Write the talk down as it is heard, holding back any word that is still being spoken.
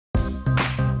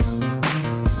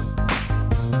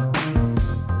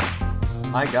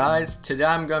Hi guys, today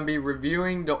I'm going to be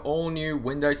reviewing the all new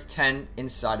Windows 10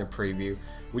 Insider Preview,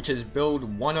 which is build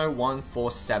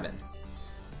 10147.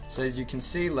 So as you can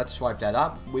see, let's swipe that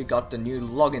up. We got the new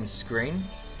login screen,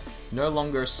 no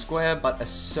longer a square but a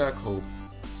circle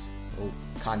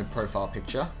kind of profile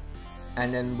picture,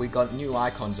 and then we got new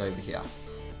icons over here.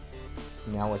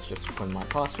 Now let's just put in my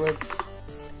password.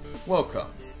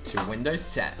 Welcome to Windows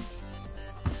 10.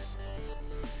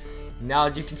 Now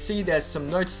as you can see, there's some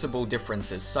noticeable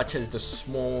differences, such as the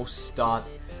small start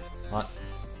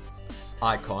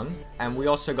icon, and we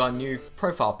also got a new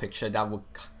profile picture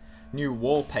new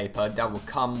wallpaper that will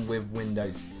come with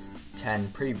Windows 10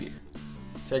 Preview.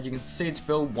 So as you can see, it's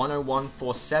build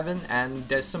 10147, and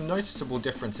there's some noticeable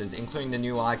differences, including the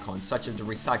new icons, such as the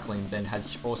recycling bin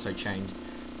has also changed,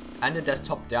 and the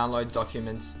desktop download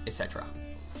documents, etc.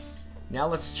 Now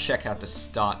let's check out the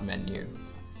start menu.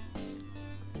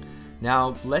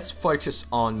 Now let's focus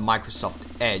on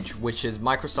Microsoft Edge, which is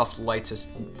Microsoft's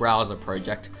latest browser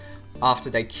project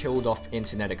after they killed off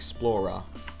Internet Explorer.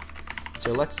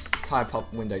 So let's type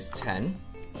up Windows 10,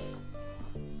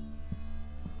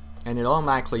 and it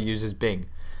automatically uses Bing.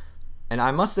 And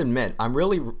I must admit, I'm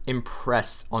really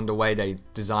impressed on the way they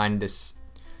designed this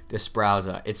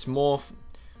browser. It's more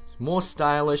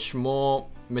stylish, more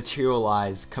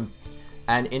materialized,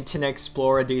 and Internet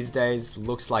Explorer these days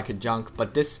looks like a junk,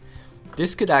 but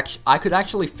I could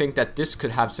actually think that this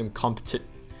could have some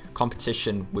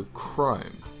competition with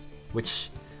Chrome, which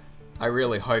I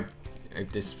really hope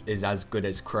this is as good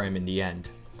as Chrome in the end.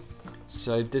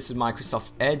 So this is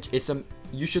Microsoft Edge.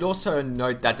 You should also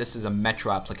note that this is a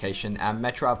Metro application, and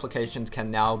Metro applications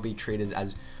can now be treated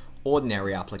as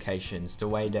ordinary applications, the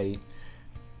way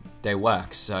they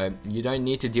work. So you don't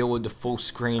need to deal with the full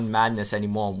screen madness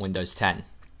anymore on Windows 10.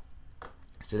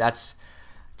 So that's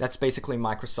basically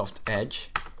Microsoft Edge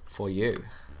for you.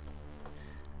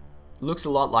 Looks a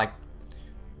lot like,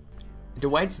 the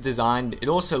way it's designed, it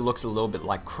also looks a little bit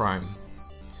like Chrome,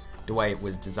 the way it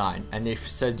was designed. And if it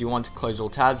says, do you want to close all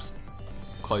tabs?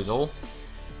 Close all.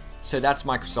 So that's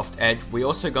Microsoft Edge. We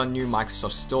also got a new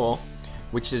Microsoft Store,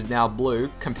 which is now blue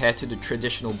compared to the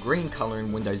traditional green color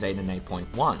in Windows 8 and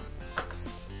 8.1.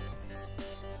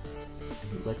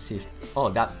 Let's see if, oh,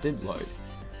 that did load.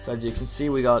 So as you can see,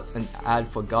 we got an ad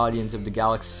for Guardians of the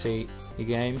Galaxy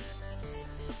game.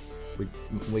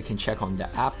 We can check on the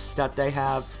apps that they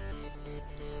have,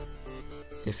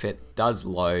 if it does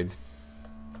load.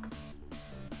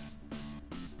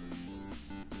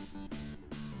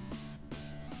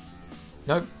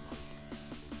 Nope,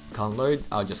 can't load.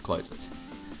 I'll just close it.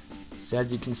 So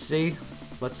as you can see,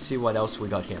 let's see what else we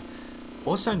got here.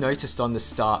 Also noticed on the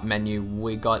start menu,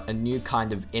 we got a new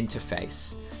kind of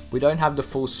interface. We don't have the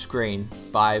full screen,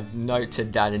 but I've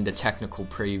noted that in the technical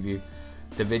preview,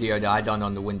 the video that I done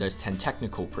on the Windows 10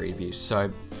 technical preview.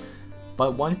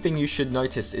 But one thing you should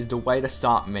notice is the way the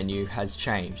start menu has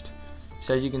changed.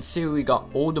 So as you can see, we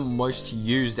got all the most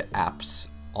used apps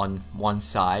on one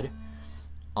side.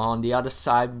 On the other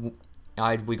side,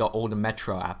 we got all the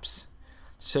Metro apps.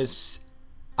 So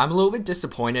I'm a little bit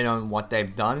disappointed on what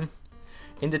they've done.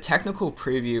 In the technical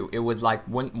preview, it was like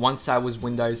one side was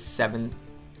Windows 7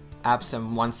 apps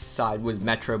and one side was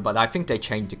Metro, but I think they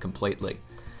changed it completely,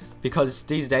 because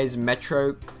these days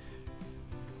Metro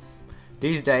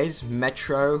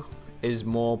is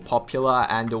more popular,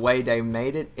 and the way they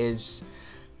made it is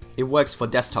it works for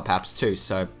desktop apps too,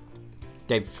 so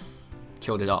they've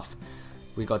killed it off.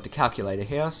 We got the calculator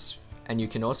here, and you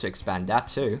can also expand that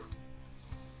too,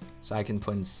 so I can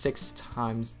put in 6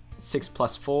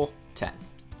 plus 4, 10.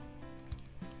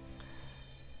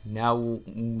 Now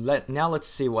let's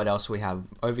see what else we have.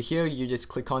 Over here, you just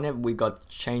click on it. We got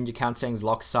change account settings,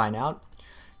 lock, sign out.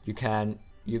 You got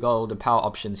all the power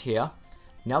options here.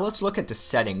 Now let's look at the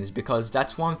settings, because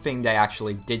that's one thing they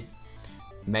actually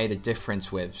made a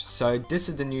difference with. So this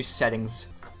is the new settings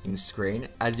screen.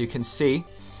 As you can see,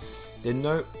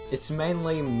 it's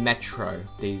mainly Metro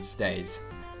these days.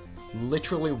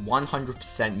 Literally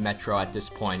 100% Metro at this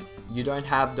point. You don't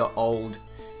have the old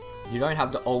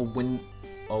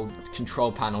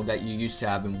control panel that you used to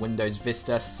have in Windows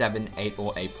Vista 7, 8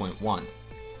 or 8.1.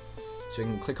 So you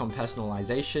can click on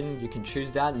personalization, you can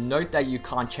choose that. Note that you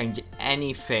can't change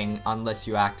anything unless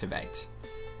you activate.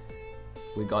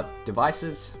 We got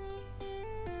devices,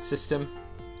 system.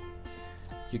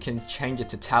 You can change it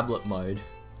to tablet mode,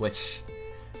 which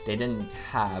they didn't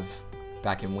have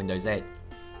back in Windows 8.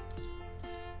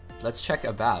 Let's check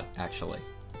about, actually.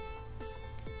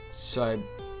 So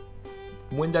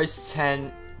Windows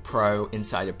 10 Pro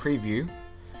Insider Preview,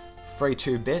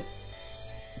 32-bit,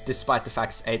 despite the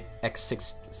fact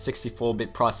it's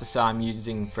 64-bit processor, I'm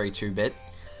using 32-bit.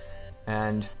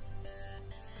 And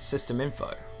system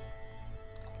info.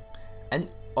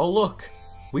 And oh look,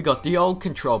 we got the old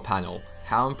control panel.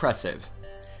 How impressive.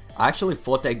 I actually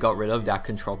thought they got rid of that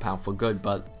control panel for good,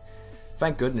 but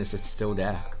thank goodness it's still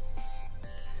there.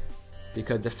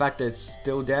 Because the fact that it's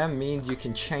still there means you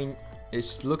can change,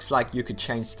 it looks like you could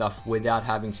change stuff without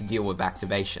having to deal with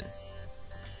activation.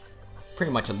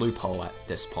 Pretty much a loophole at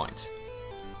this point.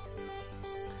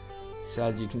 So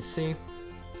as you can see,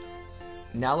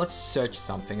 now let's search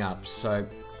something up. So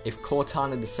if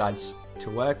Cortana decides to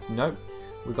work, nope,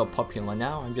 we got popular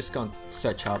now. I'm just going to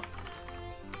search up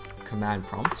command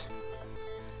prompt,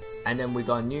 and then we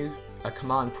got a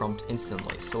command prompt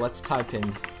instantly. So let's type in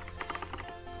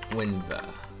WinVer.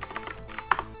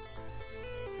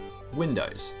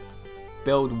 Windows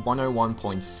build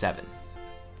 101.7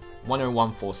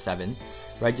 10147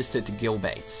 registered to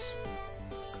Gilbates.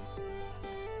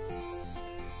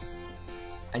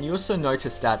 And you also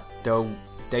notice that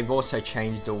they've also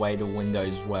changed the way the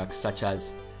Windows works, such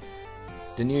as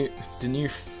the new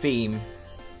theme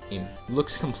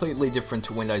looks completely different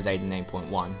to Windows 8 and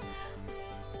 8.1.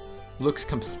 Looks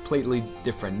completely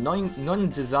different, not in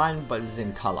design, but is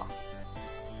in color.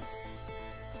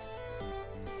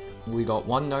 We got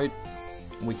OneNote.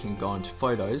 We can go into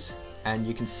photos, and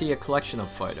you can see a collection of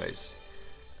photos.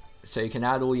 So you can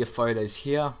add all your photos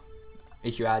here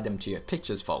if you add them to your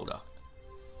pictures folder.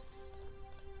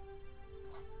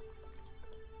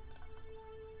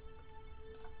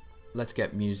 Let's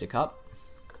get music up,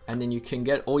 and then you can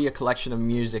get all your collection of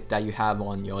music that you have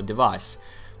on your device,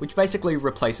 which basically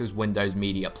replaces Windows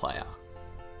Media Player.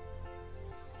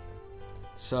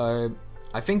 So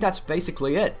I think that's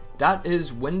basically it. That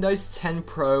is Windows 10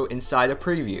 Pro Insider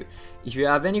Preview. If you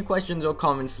have any questions or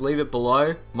comments, leave it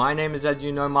below. My name is, as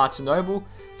you know, Martin Noble.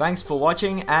 Thanks for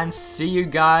watching, and see you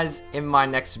guys in my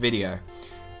next video.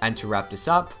 And to wrap this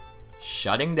up,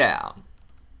 shutting down.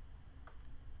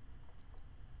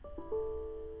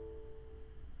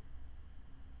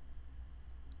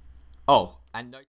 Oh, and no